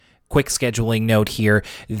quick scheduling note here.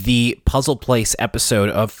 The Puzzle Place episode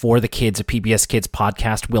of For the Kids, a PBS Kids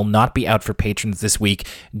podcast, will not be out for patrons this week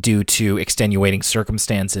due to extenuating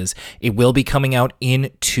circumstances. It will be coming out in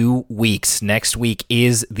 2 weeks. Next week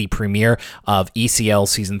is the premiere of ECL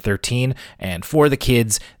Season 13, and For the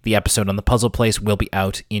Kids, the episode on the Puzzle Place, will be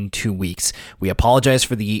out in 2 weeks. We apologize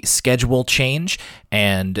for the schedule change,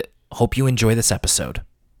 and hope you enjoy this episode.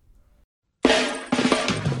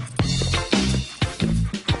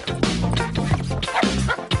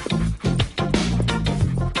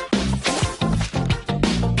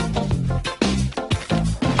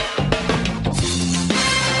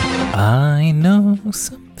 I know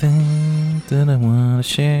something that I want to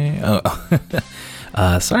share.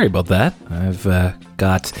 Oh, sorry about that. I've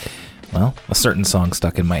got, a certain song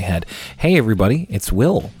stuck in my head. Hey, everybody, it's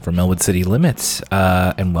Will from Elwood City Limits,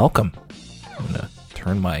 and welcome. I'm going to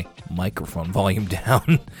turn my microphone volume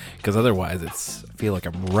down, because otherwise I feel like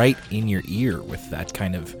I'm right in your ear with that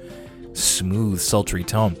kind of smooth, sultry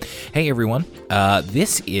tone. Hey, everyone,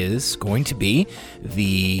 this is going to be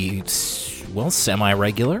the,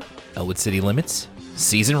 semi-regular Elwood City Limits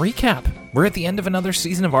season recap. We're at the end of another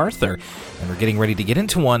season of Arthur, and we're getting ready to get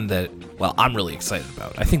into one that, I'm really excited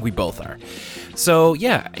about. I think we both are. So,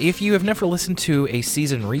 yeah, if you have never listened to a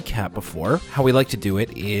season recap before, how we like to do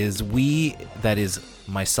it is that is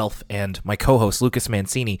myself and my co-host Lucas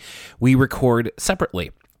Mancini, we record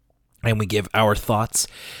separately, and we give our thoughts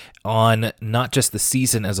on not just the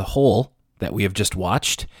season as a whole that we have just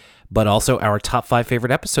watched, but also our top 5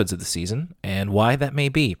 favorite episodes of the season, and why that may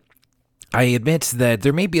be. I admit that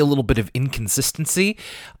there may be a little bit of inconsistency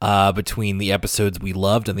between the episodes we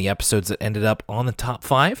loved and the episodes that ended up on the top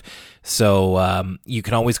 5. So you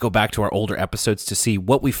can always go back to our older episodes to see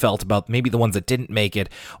what we felt about maybe the ones that didn't make it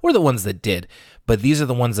or the ones that did. But these are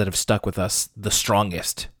the ones that have stuck with us the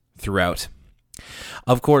strongest throughout.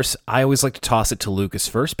 Of course, I always like to toss it to Lucas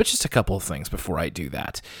first, but just a couple of things before I do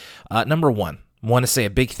that. Number one. I want to say a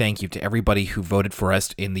big thank you to everybody who voted for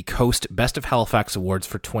us in the Coast Best of Halifax Awards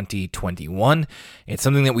for 2021. It's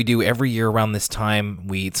something that we do every year around this time.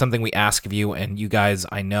 It's something we ask of you, and you guys,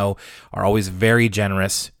 I know, are always very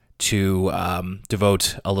generous to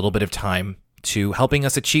devote a little bit of time to helping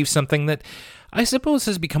us achieve something that I suppose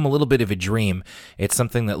has become a little bit of a dream. It's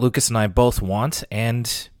something that Lucas and I both want,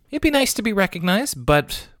 and it'd be nice to be recognized,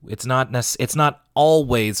 but it's not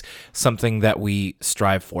always something that we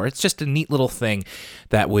strive for. It's just a neat little thing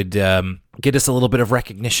that would get us a little bit of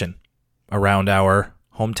recognition around our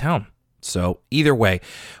hometown. So either way,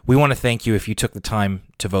 we want to thank you if you took the time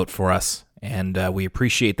to vote for us, and we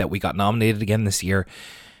appreciate that we got nominated again this year.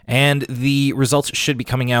 And the results should be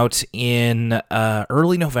coming out in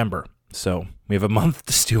early November. So we have a month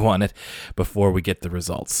to stew on it before we get the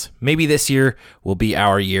results. Maybe this year will be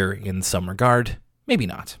our year in some regard. Maybe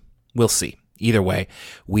not. We'll see. Either way,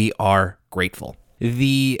 we are grateful.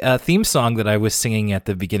 The theme song that I was singing at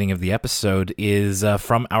the beginning of the episode is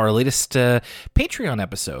from our latest Patreon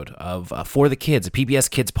episode of For the Kids, a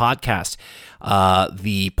PBS Kids podcast.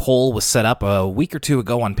 The poll was set up a week or two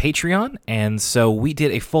ago on Patreon, and so we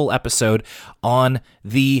did a full episode on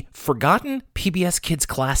the forgotten PBS Kids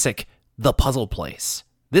classic, The Puzzle Place.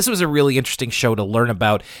 This was a really interesting show to learn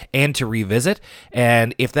about and to revisit,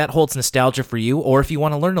 and if that holds nostalgia for you, or if you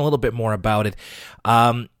want to learn a little bit more about it,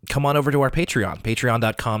 come on over to our Patreon,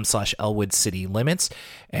 patreon.com/Elwood City Limits,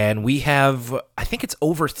 and we have, I think it's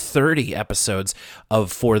over 30 episodes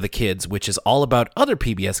of For the Kids, which is all about other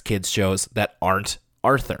PBS Kids shows that aren't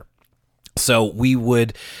Arthur. So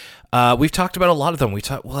we've talked about a lot of them.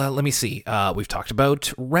 Let me see. We've talked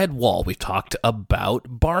about Redwall. We've talked about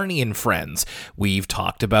Barney and Friends. We've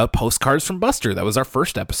talked about Postcards from Buster. That was our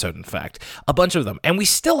first episode, in fact. A bunch of them. And we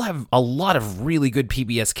still have a lot of really good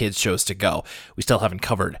PBS Kids shows to go. We still haven't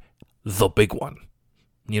covered the big one.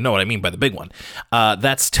 You know what I mean by the big one.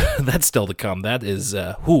 That's still to come. That is,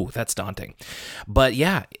 that's daunting. But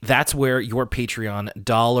yeah, that's where your Patreon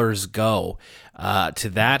dollars go, to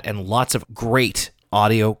that and lots of great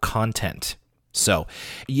audio content. So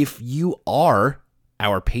if you are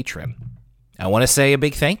our patron, I want to say a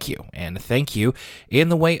big thank you, and thank you in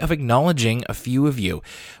the way of acknowledging a few of you.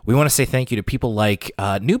 We want to say thank you to people like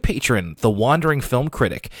new patron, The Wandering Film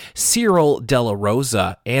Critic, Cyril Della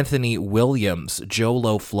Rosa, Anthony Williams,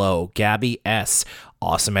 Jolo Flo, Gabby S.,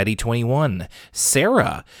 Awesome Eddie 21,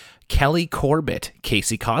 Sarah, Kelly Corbett,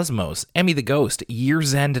 Casey Cosmos, Emmy the Ghost,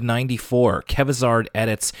 Year's End 94, Kevizard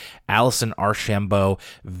Edits, Allison Archambault,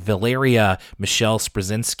 Valeria Michelle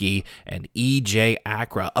Sprazinski, and EJ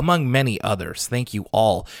Acra, among many others. Thank you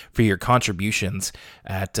all for your contributions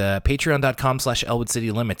at patreon.com/Elwood City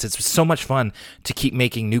Limits. It's so much fun to keep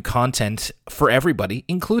making new content for everybody,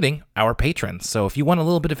 including our patrons. So if you want a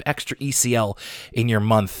little bit of extra ECL in your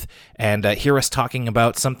month and hear us talking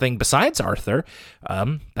about something besides Arthur,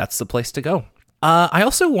 that's the place to go. I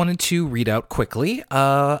also wanted to read out quickly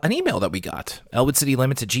an email that we got,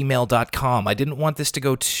 elwoodcitylimits@gmail.com. I didn't want this to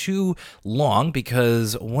go too long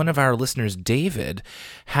because one of our listeners, David,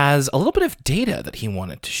 has a little bit of data that he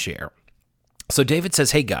wanted to share. So David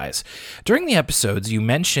says, hey guys, during the episodes you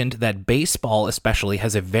mentioned that baseball especially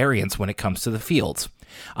has a variance when it comes to the fields.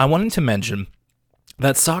 I wanted to mention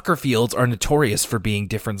that soccer fields are notorious for being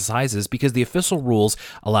different sizes because the official rules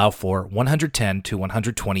allow for 110 to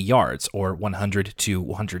 120 yards, or 100 to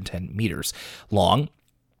 110 meters long,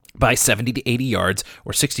 by 70 to 80 yards,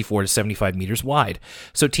 or 64 to 75 meters wide.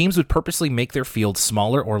 So teams would purposely make their fields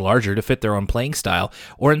smaller or larger to fit their own playing style,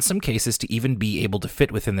 or in some cases to even be able to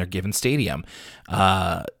fit within their given stadium.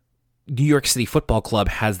 New York City Football Club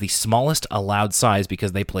has the smallest allowed size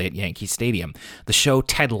because they play at Yankee Stadium. The show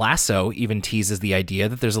Ted Lasso even teases the idea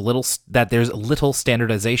that there's little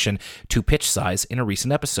standardization to pitch size in a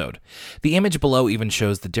recent episode. The image below even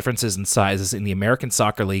shows the differences in sizes in the American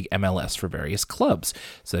Soccer League MLS for various clubs,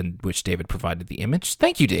 which David provided the image.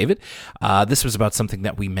 Thank you, David. This was about something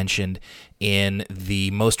that we mentioned in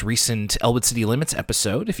the most recent Elwood City Limits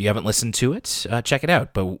episode. If you haven't listened to it, check it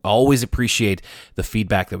out. But always appreciate the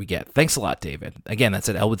feedback that we get. Thanks a lot, David. Again, that's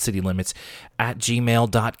at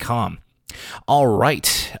elwoodcitylimits@gmail.com. All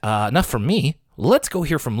right, enough from me. Let's go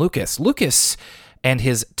hear from Lucas. Lucas and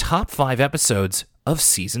his top 5 episodes of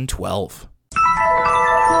Season 12.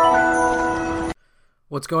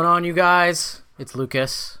 What's going on, you guys? It's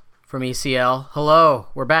Lucas from ECL. Hello,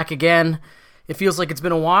 we're back again. It feels like it's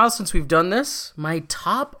been a while since we've done this. My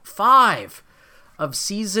top 5 of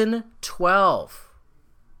Season 12.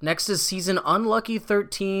 Next is Season Unlucky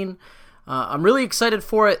 13. I'm really excited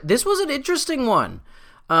for it. This was an interesting one.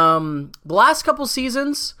 The last couple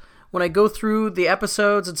seasons, when I go through the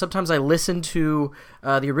episodes, and sometimes I listen to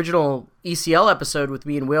the original ECL episode with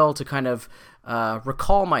me and Will to kind of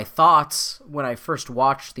recall my thoughts when I first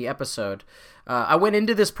watched the episode, I went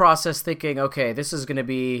into this process thinking, okay, this is going to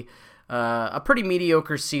be a pretty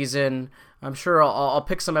mediocre season. I'm sure I'll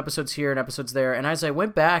pick some episodes here and episodes there. And as I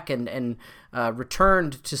went back and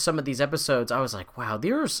returned to some of these episodes, I was like, wow,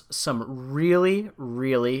 there's some really,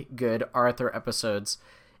 really good Arthur episodes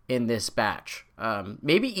in this batch.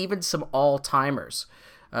 Maybe even some all-timers.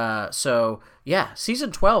 So, yeah,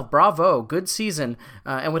 Season 12, bravo, good season.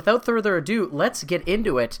 And without further ado, let's get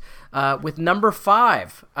into it with number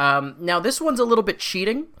 5. Now, this one's a little bit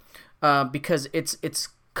cheating because it's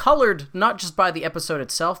colored not just by the episode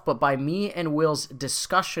itself, but by me and Will's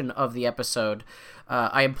discussion of the episode.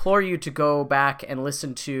 I implore you to go back and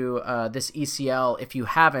listen to this ECL if you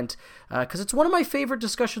haven't, because it's one of my favorite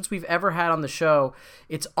discussions we've ever had on the show.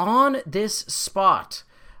 It's on this spot,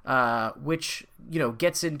 which,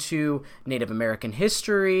 gets into Native American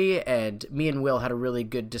history, and me and Will had a really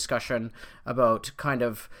good discussion about kind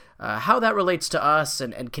of how that relates to us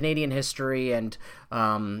and Canadian history, and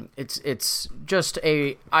it's just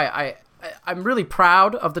I'm really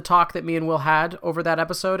proud of the talk that me and Will had over that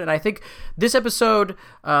episode, and I think this episode,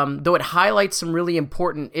 though it highlights some really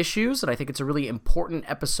important issues, and I think it's a really important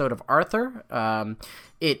episode of Arthur,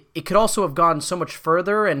 it could also have gone so much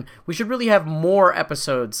further, and we should really have more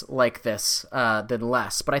episodes like this than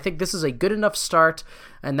less. But I think this is a good enough start,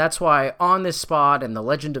 and that's why On This Spot and The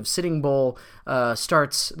Legend of Sitting Bull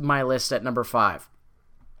starts my list at number 5.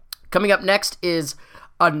 Coming up next is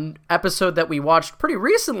an episode that we watched pretty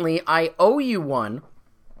recently, I Owe You One,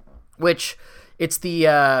 which it's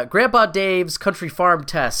the Grandpa Dave's Country Farm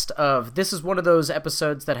test of this is one of those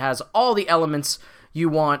episodes that has all the elements you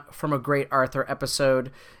want from a great Arthur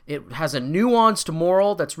episode. It has a nuanced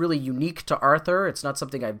moral that's really unique to Arthur. It's not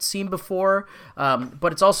something I've seen before,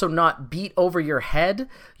 but it's also not beat over your head.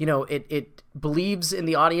 It believes in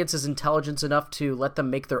the audience's intelligence enough to let them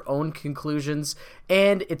make their own conclusions,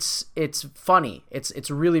 and it's funny. It's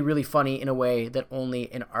really, really funny in a way that only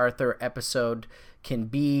an Arthur episode can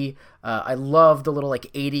be. I love the little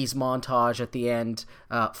 80s montage at the end.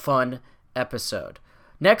 Fun episode.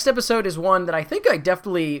 Next episode is one that I think I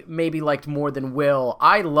definitely maybe liked more than Will.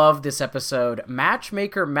 I love this episode,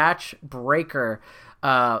 Matchmaker Matchbreaker.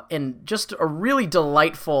 And just a really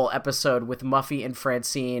delightful episode with Muffy and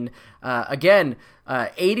Francine. Again,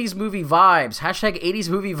 80s movie vibes, hashtag 80s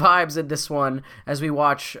movie vibes in this one, as we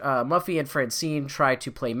watch Muffy and Francine try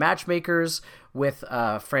to play matchmakers with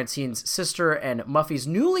Francine's sister and Muffy's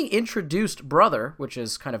newly introduced brother, which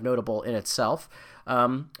is kind of notable in itself.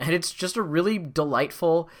 And it's just a really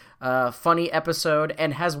delightful, funny episode,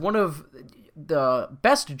 and has one of the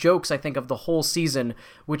best jokes, I think, of the whole season,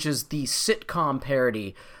 which is the sitcom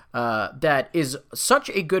parody. That is such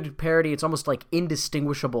a good parody, it's almost like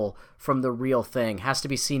indistinguishable from the real thing. Has to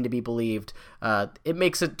be seen to be believed. It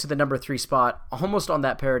makes it to the number 3 spot almost on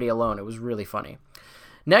that parody alone. It was really funny.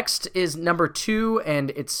 Next is number 2,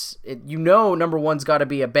 and number 1's got to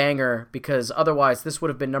be a banger, because otherwise this would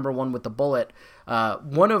have been number 1 with the bullet.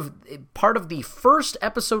 Part of the first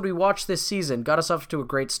episode we watched this season got us off to a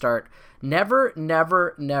great start. Never,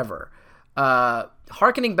 Never, Never.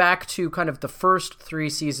 Harkening back to kind of the first 3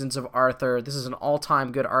 seasons of Arthur, this is an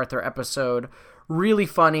all-time good Arthur episode. Really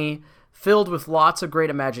funny, filled with lots of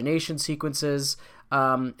great imagination sequences.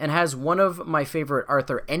 And has one of my favorite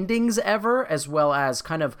Arthur endings ever, as well as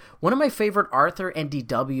kind of one of my favorite Arthur and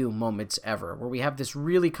DW moments ever, where we have this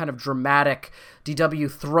really kind of dramatic DW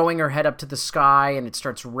throwing her head up to the sky and it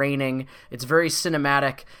starts raining. It's very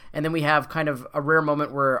cinematic. And then we have kind of a rare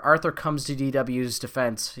moment where Arthur comes to DW's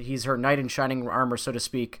defense. He's her knight in shining armor, so to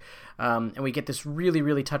speak. And we get this really,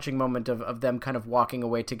 really touching moment of them kind of walking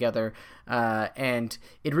away together. And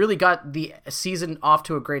it really got the season off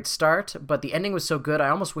to a great start, but the ending was so good, I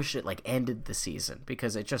almost wish it like ended the season,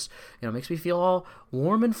 because it just, makes me feel all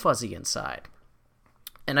warm and fuzzy inside.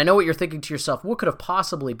 And I know what you're thinking to yourself, what could have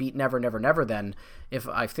possibly beat Never, Never, Never then, if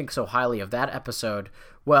I think so highly of that episode?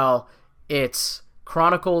 Well, it's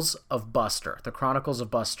Chronicles of Buster. The Chronicles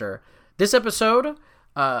of Buster. This episode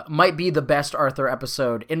might be the best Arthur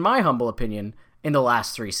episode, in my humble opinion, in the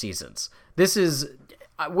last 3 seasons. This is,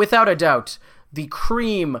 without a doubt, the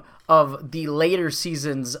cream of the later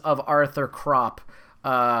seasons of Arthur crop.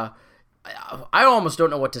 I almost don't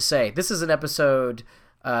know what to say. This is an episode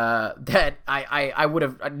that I would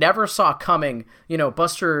have never saw coming.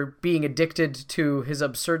 Buster being addicted to his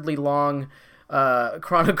absurdly long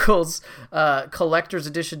Chronicles Collector's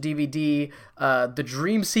Edition DVD, the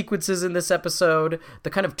dream sequences in this episode, the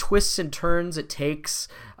kind of twists and turns it takes,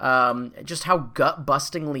 just how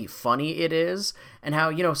gut-bustingly funny it is, and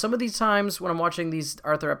how, some of these times when I'm watching these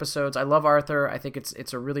Arthur episodes, I love Arthur, I think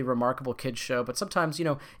it's a really remarkable kids show, but sometimes,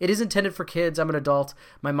 it is intended for kids, I'm an adult,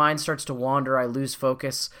 my mind starts to wander, I lose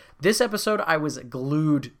focus. This episode, I was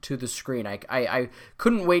glued to the screen. I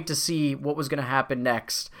couldn't wait to see what was going to happen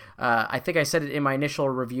next. I think I said it in my initial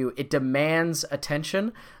review. It demands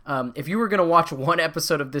attention. If you were going to watch one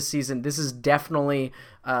episode of this season, this is definitely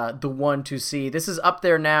the one to see. This is up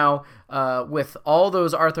there now with all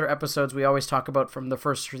those Arthur episodes we always talk about from the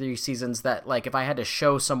first 3 seasons that, like, if I had to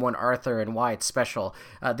show someone Arthur and why it's special,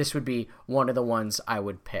 this would be one of the ones I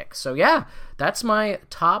would pick. So yeah, that's my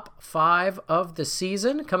top 5 of the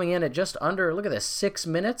season, coming in at just under, look at this, 6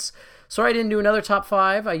 minutes. Sorry I didn't do another top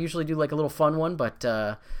 5. I usually do like a little fun one, but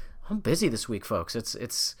I'm busy this week, folks.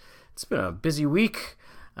 It's been a busy week.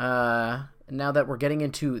 Now that we're getting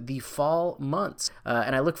into the fall months.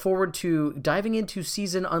 And I look forward to diving into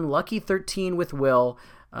season Unlucky 13 with Will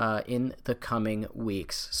in the coming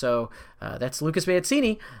weeks. So that's Lucas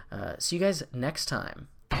Beazzini. See you guys next time.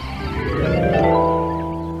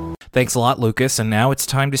 Thanks a lot, Lucas. And now it's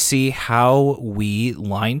time to see how we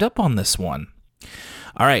lined up on this one.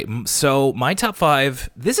 All right, so my top 5,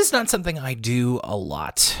 this is not something I do a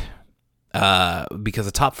lot. Because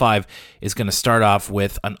the top 5 is going to start off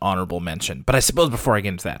with an honorable mention. But I suppose before I get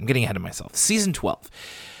into that, I'm getting ahead of myself. Season 12.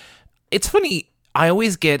 It's funny, I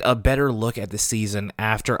always get a better look at the season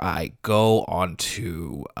after I go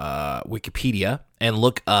onto Wikipedia and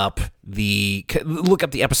look up the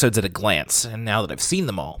episodes at a glance, and now that I've seen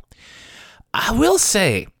them all. I will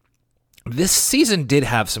say, this season did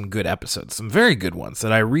have some good episodes, some very good ones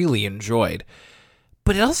that I really enjoyed,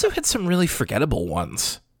 but it also had some really forgettable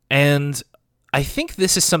ones. And I think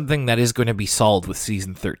this is something that is going to be solved with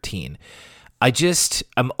season 13.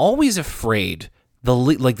 I'm always afraid,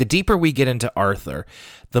 the deeper we get into Arthur,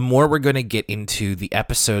 the more we're going to get into the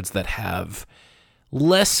episodes that have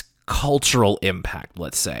less cultural impact,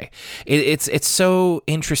 let's say. It's so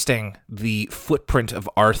interesting, the footprint of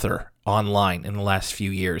Arthur online in the last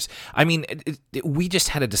few years. I mean, we just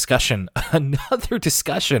had another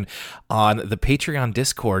discussion on the Patreon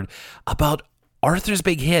Discord about Arthur's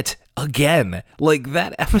Big Hit again. Like,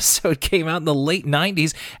 that episode came out in the late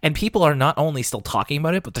 90s, and people are not only still talking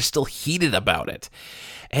about it, but they're still heated about it.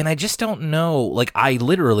 And I just don't know, like, I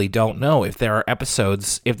literally don't know if there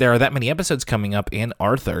are that many episodes coming up in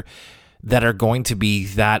Arthur that are going to be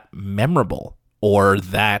that memorable or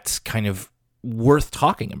that kind of worth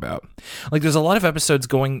talking about. Like, there's a lot of episodes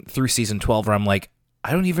going through season 12 where I'm like,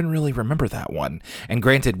 I don't even really remember that one. And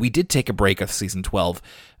granted, we did take a break of season 12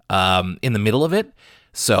 in the middle of it,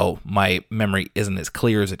 so my memory isn't as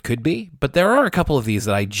clear as it could be. But there are a couple of these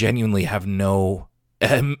that I genuinely have no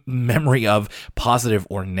memory of, positive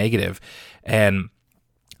or negative. And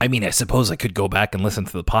I mean, I suppose I could go back and listen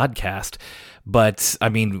to the podcast, but I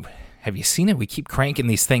mean, have you seen it? We keep cranking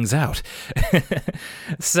these things out.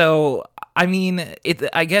 So, I mean,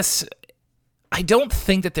 I guess I don't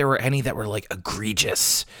think that there were any that were like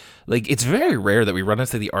egregious. Like, it's very rare that we run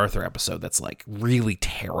into the Arthur episode that's like really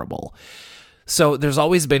terrible. So there's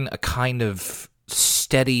always been a kind of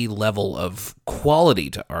steady level of quality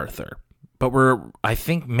to Arthur. But I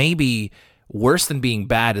think maybe worse than being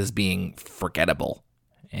bad is being forgettable.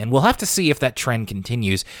 And we'll have to see if that trend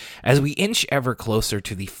continues as we inch ever closer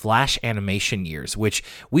to the Flash animation years, which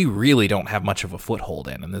we really don't have much of a foothold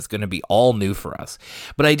in, and it's going to be all new for us.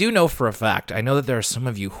 But I do know for a fact, I know that there are some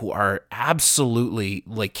of you who are absolutely,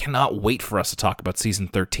 like, cannot wait for us to talk about Season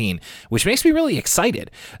 13, which makes me really excited.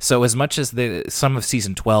 So as much as some of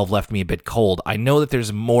Season 12 left me a bit cold, I know that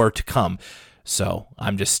there's more to come. So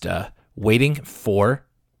I'm just waiting for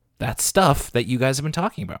that stuff that you guys have been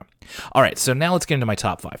talking about. All right, so now let's get into my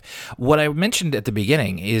top 5. What I mentioned at the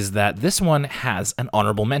beginning is that this one has an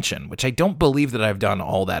honorable mention, which I don't believe that I've done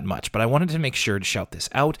all that much, but I wanted to make sure to shout this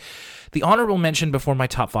out. The honorable mention before my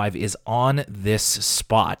top 5 is On This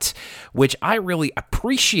Spot, which I really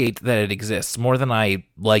appreciate that it exists more than I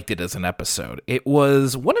liked it as an episode. It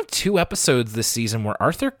was one of 2 episodes this season where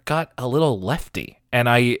Arthur got a little lefty, and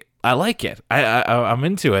I like it. I'm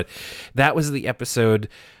into it. That was the episode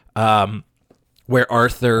where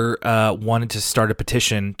Arthur wanted to start a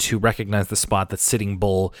petition to recognize the spot that Sitting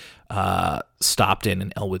Bull stopped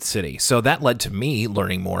in Elwood City. So that led to me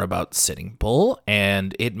learning more about Sitting Bull,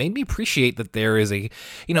 and it made me appreciate that there is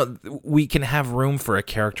we can have room for a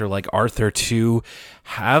character like Arthur to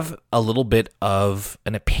have a little bit of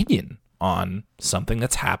an opinion on something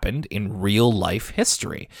that's happened in real life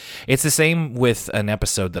history. It's the same with an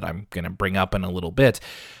episode that I'm going to bring up in a little bit,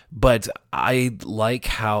 but I like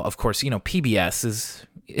how, of course, PBS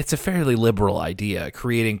it's a fairly liberal idea,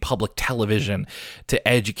 creating public television to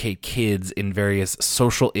educate kids in various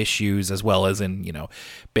social issues as well as in,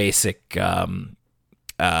 basic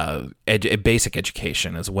basic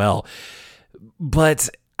education as well. But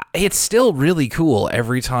it's still really cool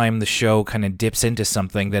every time the show kind of dips into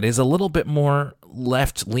something that is a little bit more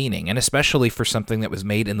left-leaning, and especially for something that was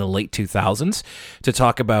made in the late 2000s to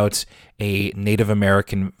talk about a Native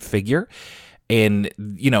American figure in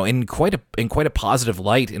quite a positive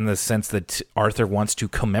light, in the sense that Arthur wants to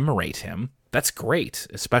commemorate him. That's great,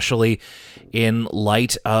 especially in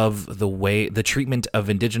light of the treatment of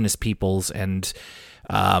indigenous peoples and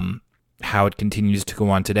how it continues to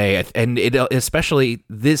go on today. And it especially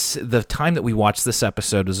the time that we watched this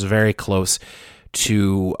episode was very close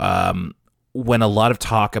to when a lot of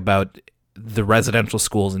talk about the residential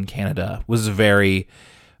schools in Canada was very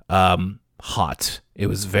hot. It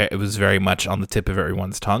was very much on the tip of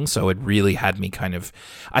everyone's tongue, so it really had me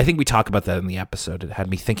I think we talk about that in the episode. It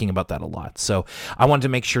had me thinking about that a lot. So I wanted to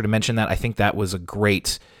make sure to mention that. I think that was a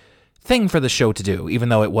great thing for the show to do, even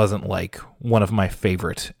though it wasn't like one of my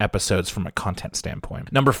favorite episodes from a content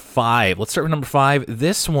standpoint. Number 5. Let's start with number 5.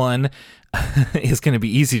 This one is going to be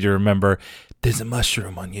easy to remember. There's a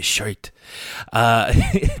mushroom on your shirt.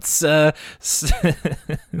 It's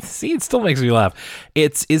see, it still makes me laugh.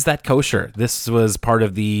 Is That Kosher? This was part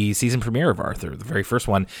of the season premiere of Arthur, the very first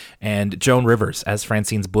one, and Joan Rivers as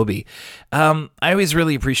Francine's booby. I always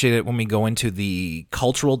really appreciate it when we go into the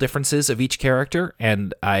cultural differences of each character,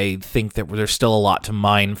 and I think that there's still a lot to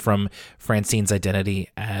mine from Francine's identity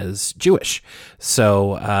as Jewish.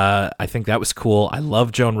 So I think that was cool. I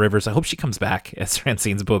love Joan Rivers. I hope she comes back as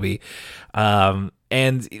Francine's booby.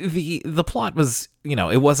 And the plot was,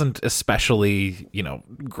 it wasn't especially,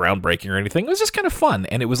 groundbreaking or anything. It was just kind of fun.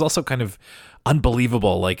 And it was also kind of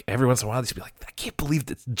unbelievable. Like, every once in a while, they'd be like, I can't believe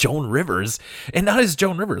that's Joan Rivers. And not as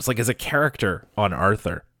Joan Rivers, like as a character on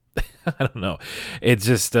Arthur. I don't know. It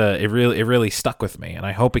just, it really stuck with me. And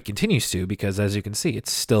I hope it continues to, because as you can see, it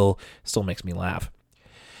still makes me laugh.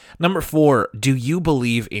 Number 4, do you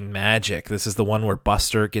believe in magic? This is the one where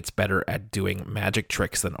Buster gets better at doing magic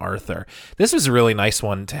tricks than Arthur. This was a really nice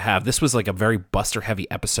one to have. This was like a very Buster-heavy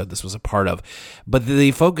episode this was a part of. But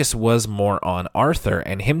the focus was more on Arthur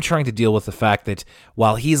and him trying to deal with the fact that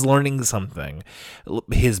while he's learning something,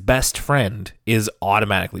 his best friend is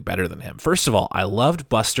automatically better than him. First of all, I loved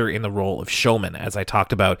Buster in the role of showman, as I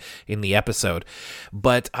talked about in the episode.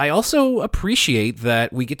 But I also appreciate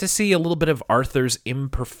that we get to see a little bit of Arthur's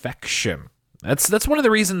imperfection. That's one of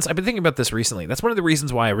the reasons I've been thinking about this recently. That's one of the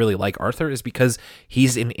reasons why I really like Arthur, is because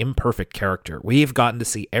he's an imperfect character. We've gotten to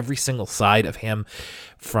see every single side of him,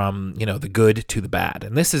 from, the good to the bad.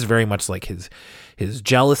 And this is very much like his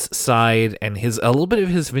jealous side and a little bit of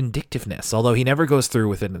his vindictiveness, although he never goes through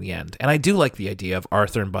with it in the end. And I do like the idea of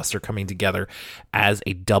Arthur and Buster coming together as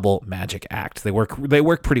a double magic act. They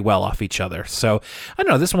work pretty well off each other. So I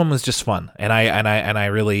don't know, this one was just fun, and I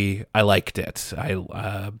really liked it.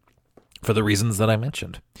 For the reasons that I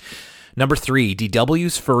mentioned. Number 3,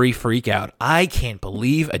 DW's Furry Freakout. I can't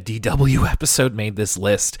believe a DW episode made this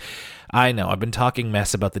list. I know, I've been talking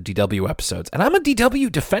mess about the DW episodes, and I'm a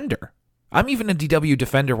DW defender. I'm even a DW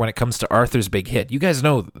defender when it comes to Arthur's big hit. You guys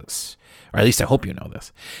know this, or at least I hope you know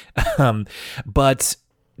this. But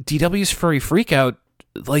DW's Furry Freakout,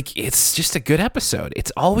 it's just a good episode.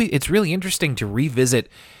 It's really interesting to revisit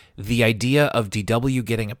the idea of DW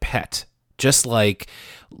getting a pet. Just like,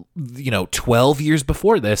 12 years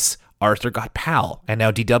before this, Arthur got Pal, and now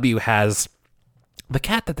DW has the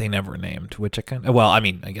cat that they never named, which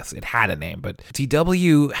I guess it had a name, but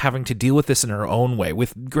DW having to deal with this in her own way,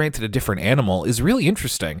 with granted a different animal, is really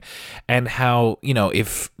interesting, and how,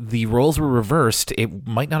 if the roles were reversed, it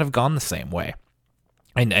might not have gone the same way.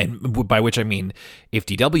 And by which I mean, if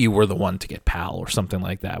DW were the one to get Pal or something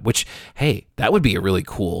like that, which, hey, that would be a really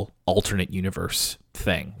cool alternate universe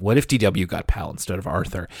thing. What if DW got Pal instead of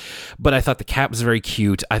Arthur? But I thought the cat was very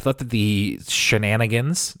cute. I thought that the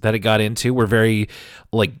shenanigans that it got into were very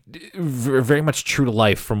much true to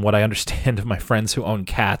life from what I understand of my friends who own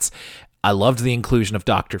cats. I loved the inclusion of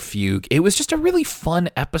Dr. Fugue. It was just a really fun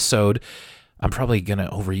episode. I'm probably going to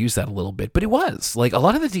overuse that a little bit, but it was. A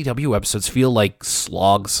lot of the DW episodes feel like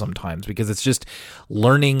slogs sometimes, because it's just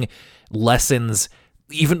learning lessons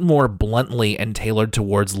even more bluntly and tailored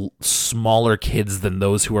towards smaller kids than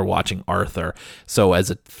those who are watching Arthur. So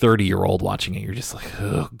as a 30-year-old watching it, you're just like,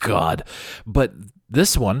 oh, God. But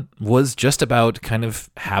this one was just about kind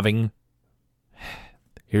of having,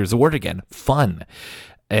 here's the word again, fun.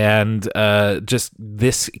 And just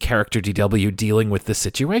this character DW dealing with this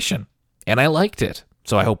situation. And I liked it,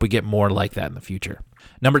 so I hope we get more like that in the future.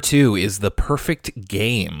 Number 2 is The Perfect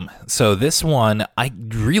Game. So this one I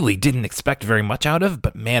really didn't expect very much out of,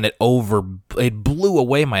 but man, it blew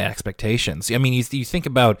away my expectations. I mean, you think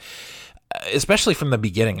about, especially from the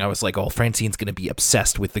beginning, I was like, oh, Francine's going to be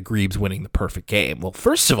obsessed with the Grebes winning the perfect game. Well,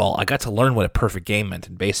 first of all, I got to learn what a perfect game meant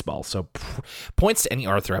in baseball, so points to any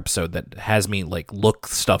Arthur episode that has me look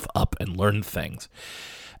stuff up and learn things.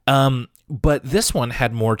 But this one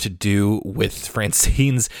had more to do with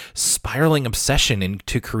Francine's spiraling obsession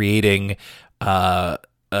into creating her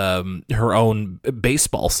own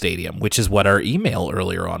baseball stadium, which is what our email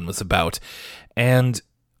earlier on was about. And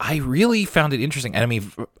I really found it interesting. And I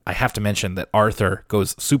mean, I have to mention that Arthur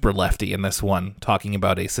goes super lefty in this one, talking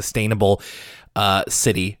about a sustainable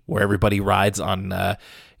city where everybody rides on,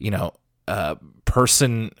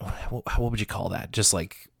 person, what would you call that? Just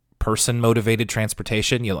person-motivated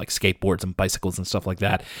transportation, like skateboards and bicycles and stuff like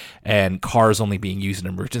that, and cars only being used in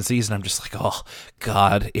emergencies. And I'm just like, oh,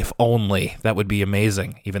 God, if only. That would be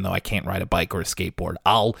amazing, even though I can't ride a bike or a skateboard.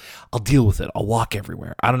 I'll deal with it. I'll walk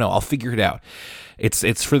everywhere. I don't know. I'll figure it out.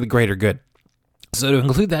 It's for the greater good. So to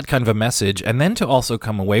include that kind of a message, and then to also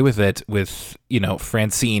come away with it with,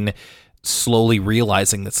 Francine slowly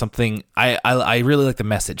realizing that something, I really like the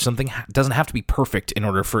message. Something doesn't have to be perfect in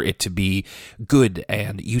order for it to be good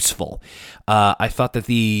and useful. I thought that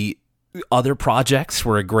the other projects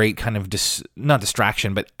were a great kind of not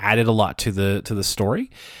distraction, but added a lot to the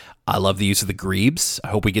story. I love the use of the Grebes. I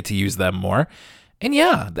hope we get to use them more. And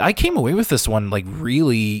yeah, I came away with this one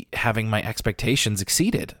really having my expectations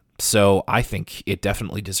exceeded. So I think it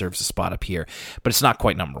definitely deserves a spot up here, but it's not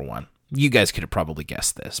quite number 1. You guys could have probably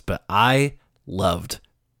guessed this, but I loved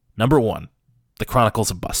number 1, The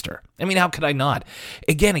Chronicles of Buster. I mean, how could I not?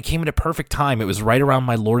 Again, it came at a perfect time. It was right around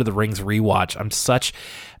my Lord of the Rings rewatch. I'm such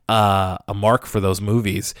a mark for those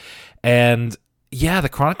movies. And yeah, The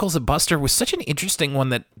Chronicles of Buster was such an interesting one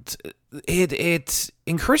that it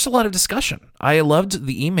encouraged a lot of discussion. I loved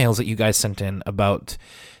the emails that you guys sent in about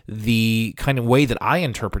the kind of way that I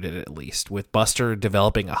interpreted it, at least, with Buster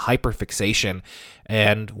developing a hyperfixation,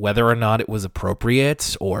 and whether or not it was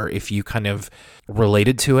appropriate or if you kind of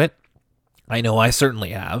related to it. I know I certainly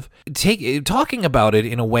have. Talking about it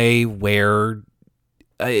in a way where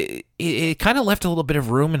it kind of left a little bit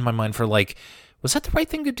of room in my mind for like, was that the right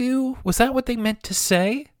thing to do? Was that what they meant to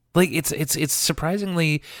say? Like, it's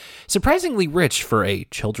surprisingly rich for a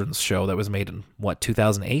children's show that was made in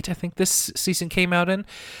 2008, I think this season came out in.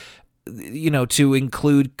 To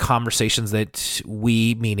include conversations that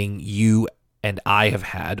we, meaning you and I, have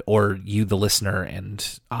had, or you, the listener,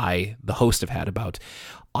 and I, the host, have had about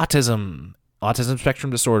autism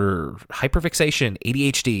spectrum disorder, hyperfixation,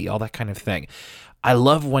 ADHD, all that kind of thing. I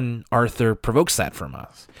love when Arthur provokes that from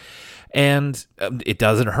us. And it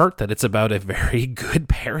doesn't hurt that it's about a very good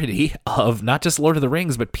parody of not just Lord of the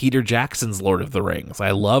Rings, but Peter Jackson's Lord of the Rings.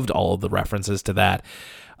 I loved all of the references to that,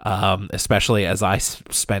 especially as I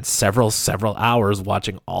spent several hours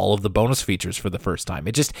watching all of the bonus features for the first time.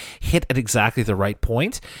 It just hit at exactly the right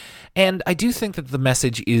point. And I do think that the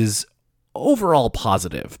message is overall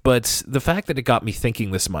positive, but the fact that it got me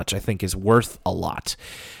thinking this much, I think, is worth a lot.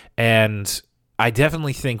 And I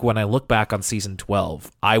definitely think when I look back on season 12,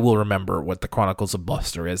 I will remember what the Chronicles of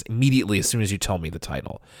Buster is immediately as soon as you tell me the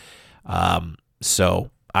title. So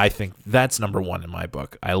I think that's number one in my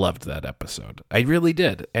book. I loved that episode. I really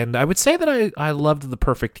did. And I would say that I loved The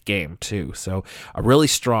Perfect Game too. So a really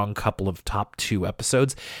strong couple of top 2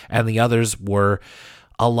 episodes, and the others were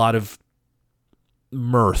a lot of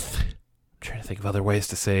mirth. I'm trying to think of other ways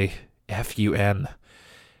to say F-U-N.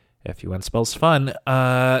 F-U-N spells fun.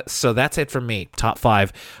 So that's it from me. Top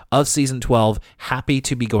 5 of season 12. Happy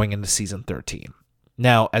to be going into season 13.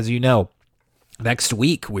 Now, as you know, next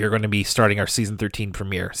week we're going to be starting our season 13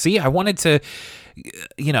 premiere. See, I wanted to,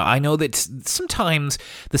 I know that sometimes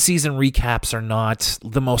the season recaps are not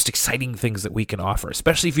the most exciting things that we can offer,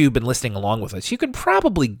 especially if you've been listening along with us. You can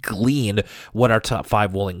probably glean what our top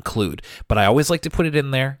 5 will include, but I always like to put it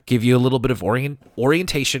in there, give you a little bit of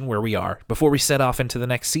orientation where we are before we set off into the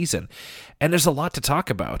next season. And there's a lot to talk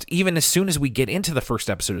about. Even as soon as we get into the first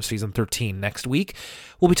episode of season 13 next week,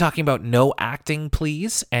 we'll be talking about No Acting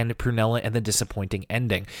Please and Prunella and the Disappointing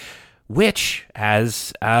Ending, which,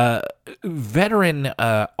 as veteran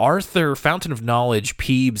Arthur Fountain of Knowledge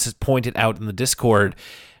Peebs has pointed out in the Discord,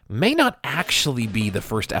 may not actually be the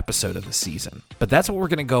first episode of the season. But that's what we're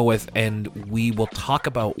going to go with, and we will talk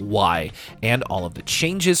about why and all of the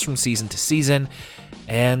changes from season to season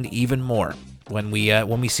and even more when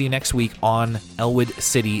we see you next week on Elwood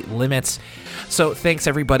City Limits. So thanks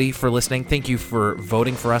everybody for listening. Thank you for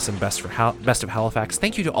voting for us in Best of Halifax.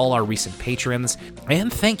 Thank you to all our recent patrons,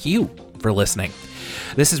 and thank you for listening.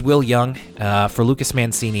 This is Will Young for Lucas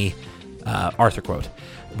Mancini, Arthur Quote.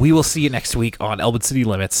 We will see you next week on Elwood City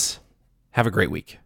Limits. Have a great week.